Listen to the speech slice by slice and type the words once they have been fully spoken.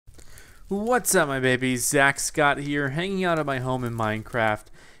What's up, my babies? ZackScott here, hanging out at my home in Minecraft,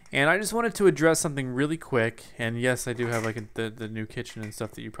 and I just wanted to address something really quick. And yes, I do have like the new kitchen and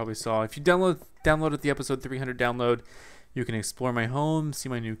stuff that you probably saw. If you downloaded the episode 300 download, you can explore my home, see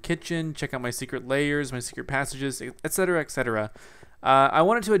my new kitchen, check out my secret layers, my secret passages, etc., etc. I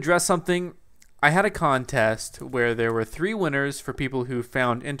wanted to address something. I had a contest where there were 3 winners for people who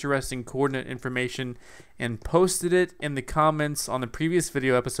found interesting coordinate information and posted it in the comments on the previous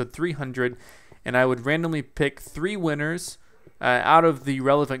video, episode 300, and I would randomly pick 3 winners out of the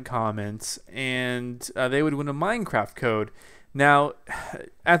relevant comments, and they would win a Minecraft code. Now,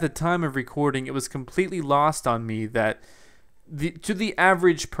 at the time of recording, it was completely lost on me that to the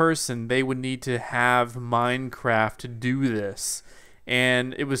average person, they would need to have Minecraft to do this.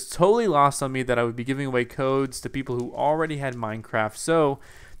 And it was totally lost on me that I would be giving away codes to people who already had Minecraft. So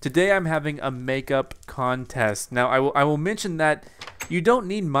today I'm having a makeup contest. Now I will mention that you don't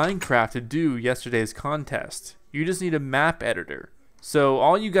need Minecraft to do yesterday's contest. You just need a map editor. So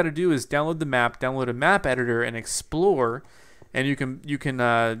all you got to do is download the map, download a map editor, and explore. And you can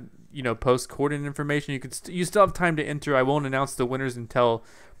you know, post coordinate information. You still have time to enter. I won't announce the winners until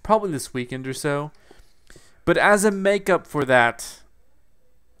probably this weekend or so. But as a makeup for that,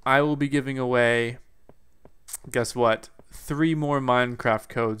 I will be giving away, guess what, 3 more Minecraft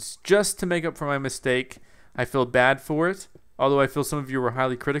codes just to make up for my mistake. I feel bad for it, although I feel some of you were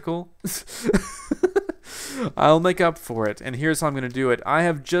highly critical. I'll make up for it, and here's how I'm going to do it. I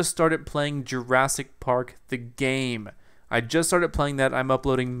have just started playing Jurassic Park the game. I just started playing that. I'm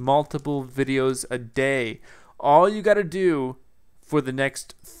uploading multiple videos a day. All you got to do for the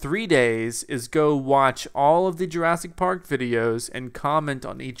next 3 days is go watch all of the Jurassic Park videos and comment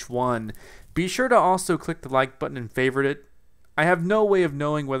on each one. Be sure to also click the like button and favorite it. I have no way of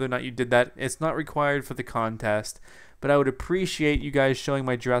knowing whether or not you did that. It's not required for the contest, but I would appreciate you guys showing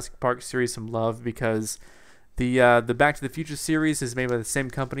my Jurassic Park series some love, because the Back to the Future series is made by the same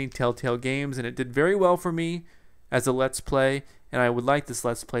company, Telltale Games, and it did very well for me as a Let's Play, and I would like this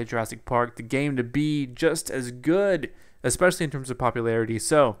Let's Play Jurassic Park, the game, to be just as good, especially in terms of popularity.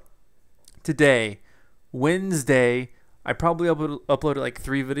 So today, Wednesday, I probably uploaded like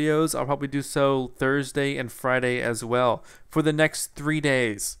 3 videos. I'll probably do so Thursday and Friday as well. For the next 3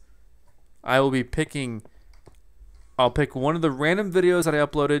 days, I'll pick one of the random videos that I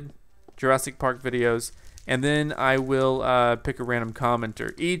uploaded, Jurassic Park videos, and then I will pick a random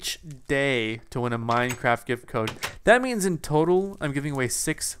commenter each day to win a Minecraft gift code. That means in total, I'm giving away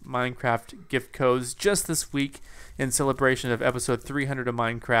 6 Minecraft gift codes just this week in celebration of episode 300 of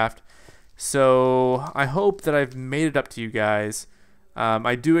Minecraft. So I hope that I've made it up to you guys.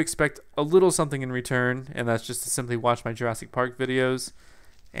 I do expect a little something in return, and that's just to simply watch my Jurassic Park videos,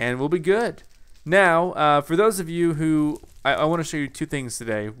 and we'll be good. Now, for those of you who, I want to show you 2 things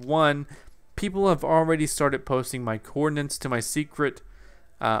today. One, people have already started posting my coordinates to my secret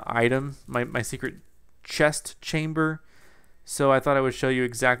item, my secret chest chamber. So I thought I would show you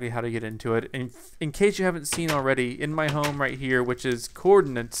exactly how to get into it. And in case you haven't seen already, in my home right here, which is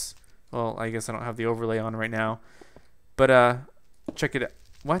coordinates. Well, I guess I don't have the overlay on right now. But check it out.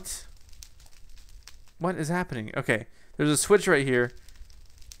 What? What is happening? Okay, there's a switch right here.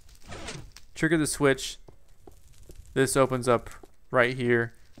 Trigger the switch. This opens up right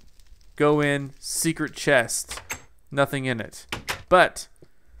here. Go in, secret chest. Nothing in it. But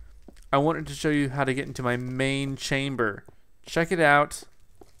I wanted to show you how to get into my main chamber. Check it out.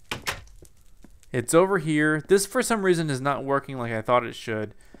 It's over here. This, for some reason, is not working like I thought it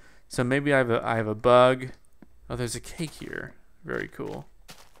should. So maybe I have a bug. Oh, there's a cake here. Very cool.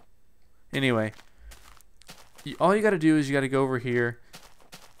 Anyway, all you got to do is you got to go over here.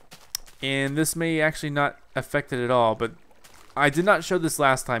 And this may actually not affect it at all, but I did not show this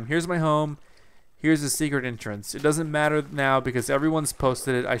last time. Here's my home. Here's the secret entrance. It doesn't matter now because everyone's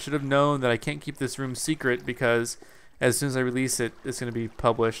posted it. I should have known that I can't keep this room secret because as soon as I release it, it's going to be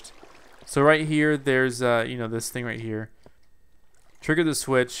published. So right here, there's you know, this thing right here. Trigger the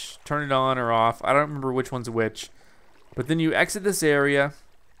switch, turn it on or off. I don't remember which one's which. But then you exit this area.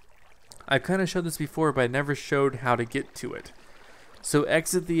 I kind of showed this before, but I never showed how to get to it. So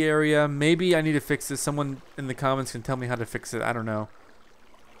exit the area. Maybe I need to fix this. Someone in the comments can tell me how to fix it. I don't know.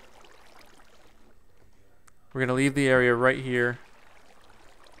 We're going to leave the area right here.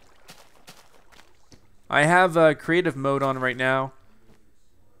 I have creative mode on right now,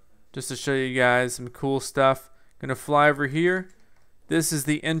 just to show you guys some cool stuff. Gonna fly over here. This is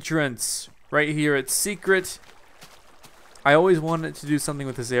the entrance right here. It's secret. I always wanted to do something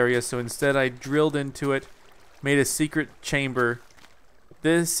with this area, so instead I drilled into it, made a secret chamber.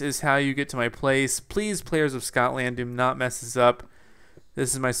 This is how you get to my place. Please, players of Scotland, do not mess this up.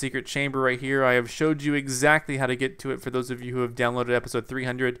 This is my secret chamber right here. I have showed you exactly how to get to it for those of you who have downloaded episode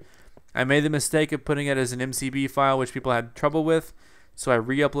 300. I made the mistake of putting it as an MCB file, which people had trouble with, so I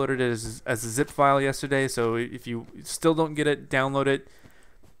re-uploaded it as a zip file yesterday. So if you still don't get it, download it.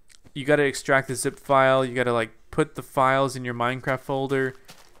 You got to extract the zip file. You got to like put the files in your Minecraft folder.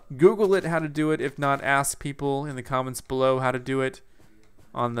 Google it how to do it. If not, ask people in the comments below how to do it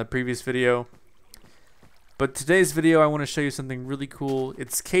on the previous video. But today's video, I want to show you something really cool.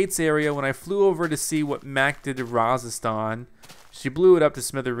 It's Kate's area. When I flew over to see what Mac did to Razistan, she blew it up to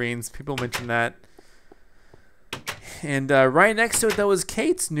smithereens. People mentioned that. And right next to it, though, is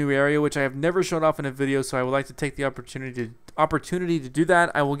Kate's new area, which I have never shown off in a video, so I would like to take the opportunity to do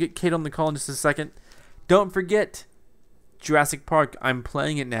that. I will get Kate on the call in just a second. Don't forget, Jurassic Park, I'm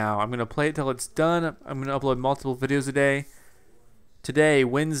playing it now. I'm going to play it till it's done. I'm going to upload multiple videos a day. Today,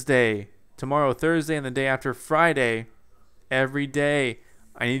 Wednesday, tomorrow, Thursday, and the day after, Friday. Every day.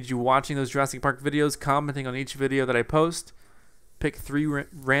 I need you watching those Jurassic Park videos, commenting on each video that I post. Pick 3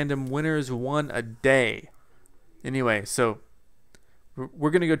 random winners, 1 a day. Anyway, so we're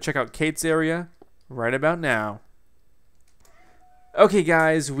going to go check out Kate's area right about now. Okay,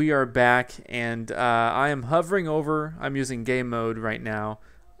 guys, we are back, and I am hovering over. I'm using game mode right now.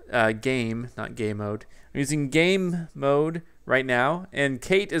 Game, not game mode. I'm using game mode right now, and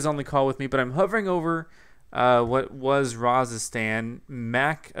Kate is on the call with me, but I'm hovering over what was Razistan.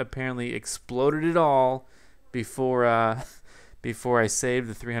 Mac apparently exploded it all before I saved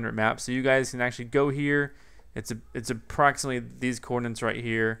the 300 map, so you guys can actually go here. It's approximately these coordinates right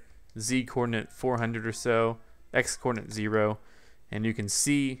here, Z coordinate 400 or so, X coordinate 0. And you can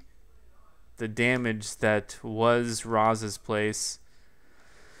see the damage that was Raz's place.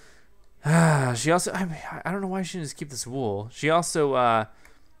 She also, I don't know why she didn't just keep this wool. She also,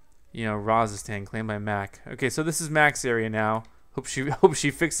 you know, Razistan claimed by Mac. Okay, so this is Mac's area now. Hope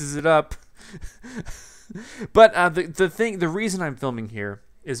she fixes it up. But the reason I'm filming here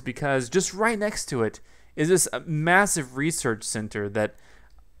is because just right next to it is this massive research center that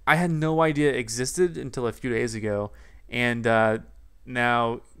I had no idea existed until a few days ago. And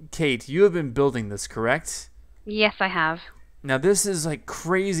now, Kate, you have been building this, correct? Yes, I have. Now, this is like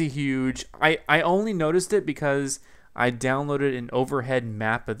crazy huge. I only noticed it because I downloaded an overhead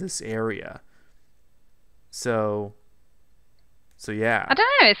map of this area. So yeah. I don't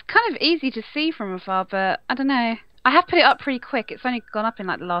know. It's kind of easy to see from afar, but I don't know. I have put it up pretty quick. It's only gone up in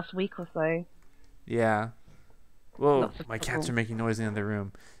like the last week or so. Yeah. Whoa, my cats are making noise in the other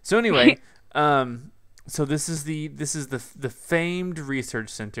room. So anyway, so this is the famed research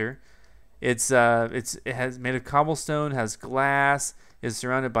center. It has made of cobblestone, has glass, is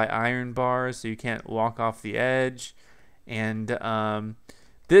surrounded by iron bars, so you can't walk off the edge. And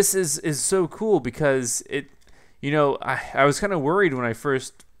this is so cool because I was kind of worried when I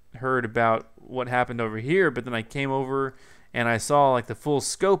first heard about what happened over here, but then I came over and I saw like the full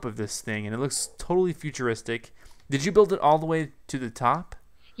scope of this thing, and it looks totally futuristic. Did you build it all the way to the top?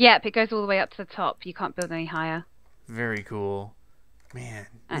 Yep, it goes all the way up to the top. You can't build any higher. Very cool. Man,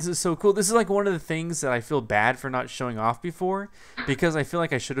 this is so cool. This is like one of the things that I feel bad for not showing off before, because I feel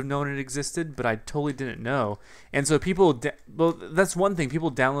like I should have known it existed, but I totally didn't know. And so people, well, that's one thing. People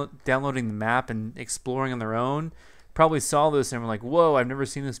downloading the map and exploring on their own probably saw this and were like, "Whoa, I've never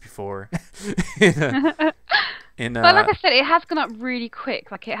seen this before." But like I said, it has gone up really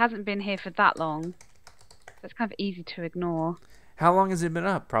quick. Like, it hasn't been here for that long. So it's kind of easy to ignore. How long has it been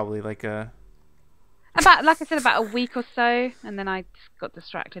up? Probably like About, like I said, about a week or so, and then I just got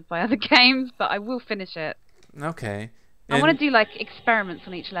distracted by other games, but I will finish it. Okay. I want to do, like, experiments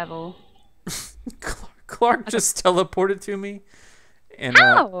on each level. Clark just teleported to me. And,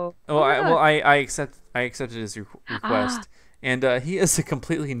 How? I accepted his request. And he has a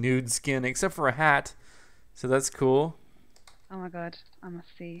completely nude skin, except for a hat. So that's cool. Oh my god, I must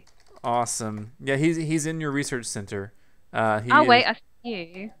see. Awesome. Yeah, he's in your research center. Wait, I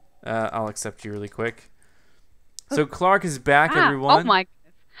see you. I'll accept you really quick. So Clark is back, everyone. Oh my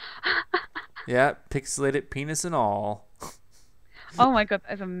goodness. Yeah, pixelated penis and all. Oh my god,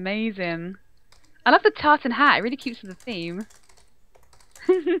 that is amazing. I love the tartan hat. It really keeps with the theme.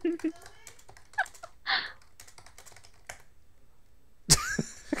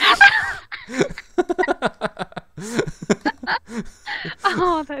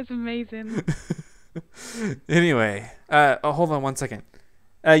 Oh, that is amazing. Anyway, hold on one second.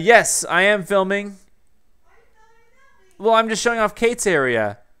 Yes, I am filming. Well, I'm just showing off Kate's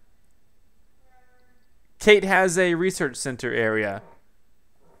area. Kate has a research center area.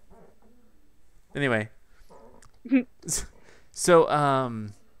 Anyway.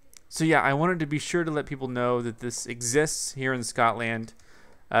 So, So yeah, I wanted to be sure to let people know that this exists here in Scotland.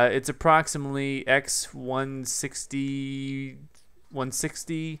 It's approximately X160,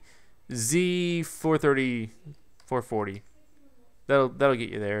 160, Z430, 440. That'll get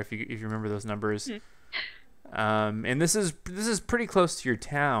you there if you remember those numbers. And this is pretty close to your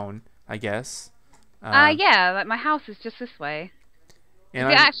town, I guess. Yeah, like my house is just this way.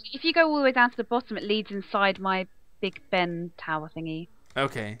 And Actually, if you go all the way down to the bottom, it leads inside my Big Ben tower thingy.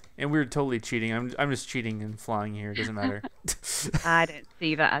 okay, and we're totally cheating. I'm just cheating and flying here. It doesn't matter. I don't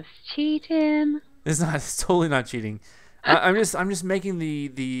see that as cheating. It's not. It's totally not cheating. I'm just making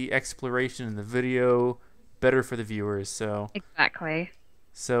the exploration and the video better for the viewers. So Exactly.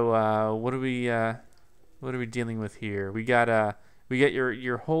 so what are we dealing with here? We got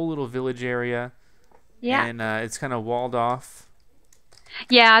your whole little village area. Yeah. And it's kind of walled off.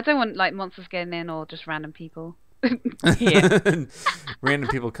 Yeah, I don't want like monsters getting in or just random people. Yeah. Random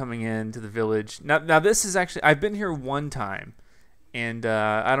people coming into the village. Now this is actually, I've been here one time, and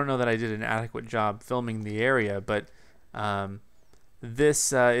I don't know that I did an adequate job filming the area, but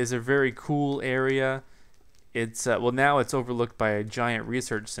this is a very cool area. It's well, now it's overlooked by a giant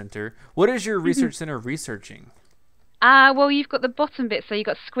research center. What is your research center researching? Well, you've got the bottom bit, so you've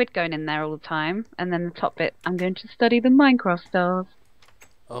got squid going in there all the time, and then the top bit, I'm going to study the Minecraft stars.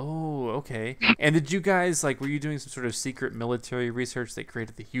 Oh, okay. And did you guys, like, were you doing some sort of secret military research that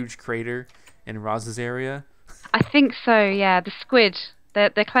created the huge crater in Roz's area? I think so, yeah. The squid, they're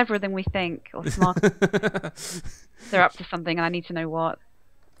cleverer than we think, or smarter. They're up to something, and I need to know what.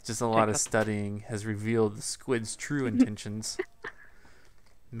 Just a lot of studying has revealed the squid's true intentions.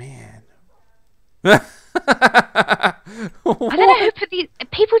 Man. I don't know who put these.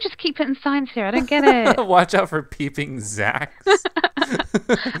 People just keep putting signs here. I don't get it. Watch out for peeping Zacks.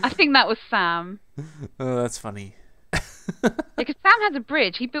 I think that was Sam. Oh, that's funny. Because Sam has a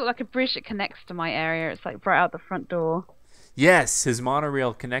bridge. He built like a bridge that connects to my area. It's like right out the front door. Yes, his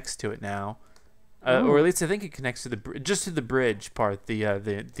monorail connects to it now, or at least I think it connects to the just to the bridge part,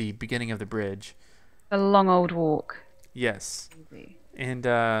 the beginning of the bridge. A long old walk. Yes. Easy. And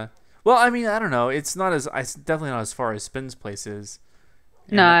well, I mean, I don't know. It's definitely not as far as Spin's place is.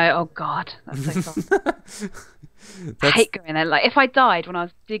 And No, oh god, that's so fun. I hate going there. Like if I died when I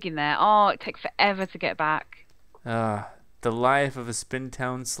was digging there, oh, it'd take forever to get back. The life of a Spin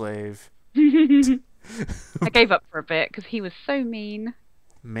Town slave. I gave up for a bit because he was so mean.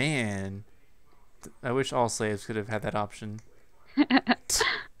 Man, I wish all slaves could have had that option.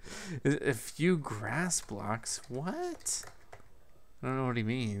 A few grass blocks? What? I don't know what he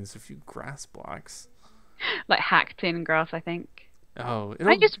means. A few grass blocks. Like hacked in grass, I think. Oh,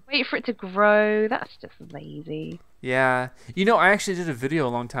 I just wait for it to grow. That's just lazy. Yeah. You know, I actually did a video a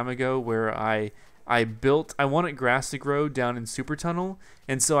long time ago where I wanted grass to grow down in Super Tunnel,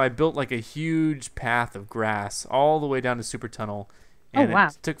 and so I built like a huge path of grass all the way down to Super Tunnel, and wow.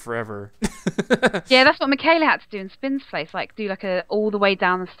 it took forever. Yeah, that's what Michaela had to do in Spin's place, like do like a all the way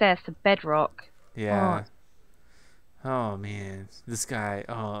down the stairs to bedrock. Yeah. Oh man, this guy.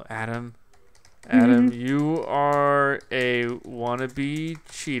 Oh, Adam. Adam, you are a wannabe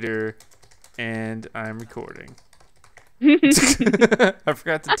cheater, and I'm recording. I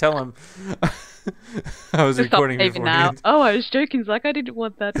forgot to tell him I was recording beforehand. Now. Oh, I was joking, Zach. I didn't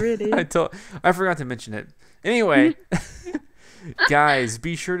want that, really. I forgot to mention it. Anyway, guys,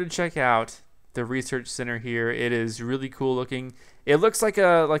 be sure to check out the research center here. It is really cool looking. It looks like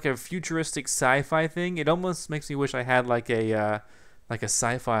a futuristic sci-fi thing. It almost makes me wish I had like a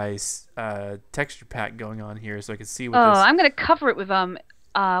sci-fi texture pack going on here, so I could see what this. I'm gonna cover it with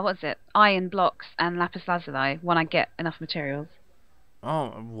what's it? Iron blocks and lapis lazuli when I get enough materials. Oh,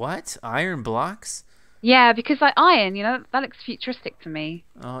 what? Iron blocks? Yeah, because like iron, you know, that looks futuristic to me.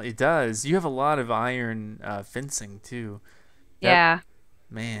 Oh, it does. You have a lot of iron fencing too. Yeah.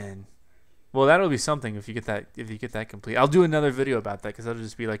 Man. Well, that'll be something if you get that complete. I'll do another video about that because that'll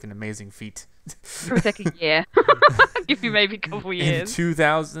just be like an amazing feat. It'll take a year. Give me maybe a couple years. In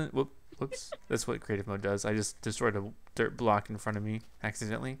 2000. Whoops. That's what creative mode does. I just destroyed a dirt block in front of me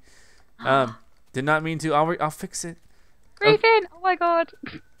accidentally. Did not mean to. I'll fix it. Breathe in. Oh my god.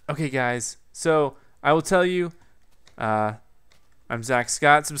 Okay, guys. So I will tell you. I'm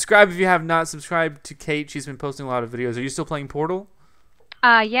ZackScott. Subscribe if you have not subscribed to Kate. She's been posting a lot of videos. Are you still playing Portal?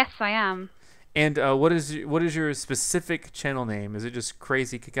 Yes, I am. And what is your specific channel name? Is it just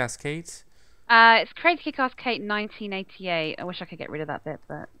Crazy Kick-Ass Kate? It's Crazy Kick-Ass Kate 1988. I wish I could get rid of that bit,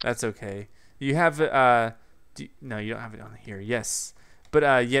 but that's okay. You have no, you don't have it on here. Yes,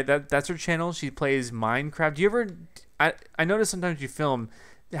 but yeah, that's her channel. She plays Minecraft. Do you ever? I notice sometimes you film.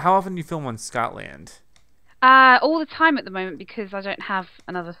 How often do you film on Scotland? All the time at the moment because I don't have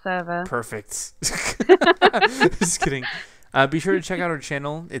another server. Perfect. Just kidding. Be sure to check out our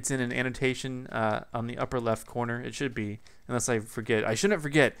channel. It's in an annotation on the upper left corner. It should be, unless I forget. I shouldn't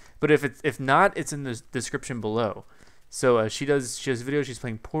forget, but if not, it's in the description below. So she has videos. She's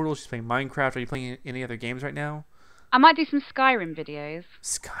playing Portal. She's playing Minecraft. Are you playing any other games right now? I might do some Skyrim videos.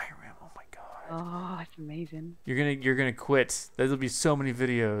 Skyrim. Oh my god. Oh, it's amazing. You're gonna quit. There'll be so many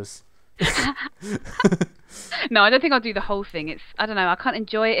videos. No, I don't think I'll do the whole thing. I don't know. I can't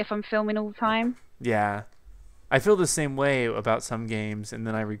enjoy it if I'm filming all the time. Yeah. I feel the same way about some games, and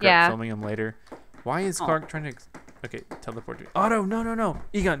then I regret filming them later. Why is Clark trying to... Okay, teleport to... Oh, no.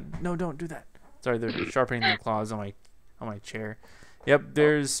 Egon, no, don't do that. Sorry, they're sharpening their claws on my chair. Yep,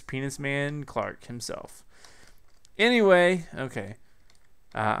 there's Penis Man Clark himself. Anyway, okay.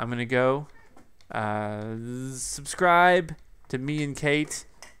 I'm going to go. Subscribe to me and Kate.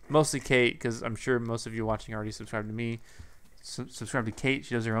 Mostly Kate, because I'm sure most of you watching already subscribe to me. Subscribe to Kate.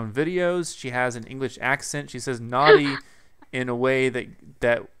 She does her own videos. She has an English accent. She says naughty in a way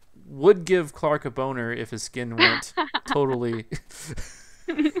that would give Clark a boner if his skin weren't totally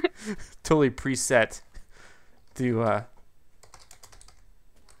totally preset to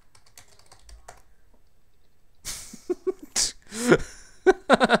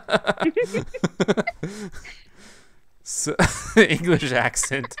so, English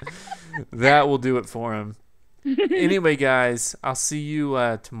accent. That will do it for him. Anyway, guys, I'll see you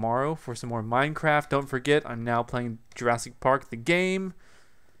tomorrow for some more Minecraft. Don't forget, I'm now playing Jurassic Park, the game.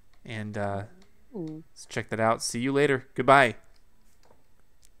 And let's check that out. See you later. Goodbye.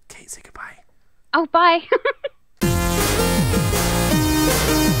 Kate, say goodbye. Oh, bye.